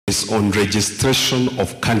is on registration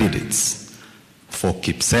of candidates for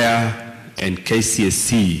KCSE and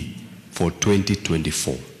KCSE for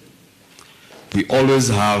 2024. We always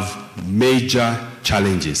have major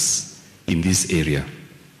challenges in this area.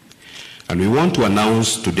 And we want to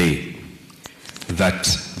announce today that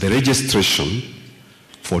the registration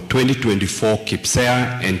for 2024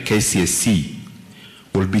 KCSE and KCSE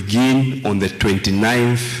will begin on the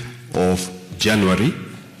 29th of January,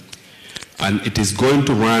 and it is going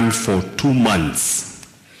to run for 2 months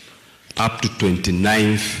up to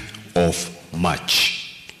 29th of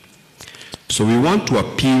March. So we want to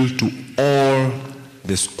appeal to all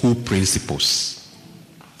the school principals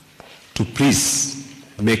to please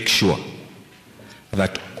make sure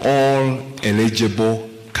that all eligible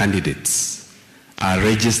candidates are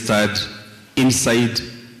registered inside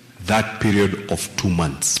that period of 2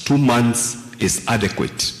 months. 2 months is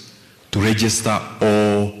adequate to register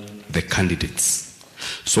all the candidates.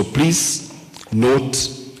 So please note,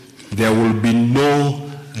 there will be no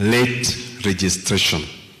late registration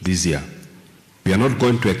this year. We are not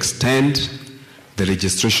going to extend the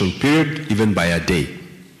registration period even by a day.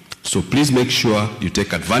 So please make sure you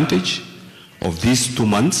take advantage of these 2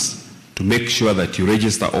 months to make sure that you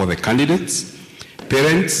register all the candidates.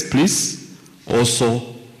 Parents, please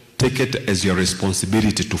also take it as your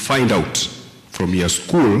responsibility to find out from your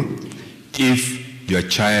school if your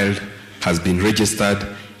child has been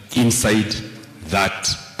registered inside that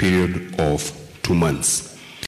period of 2 months.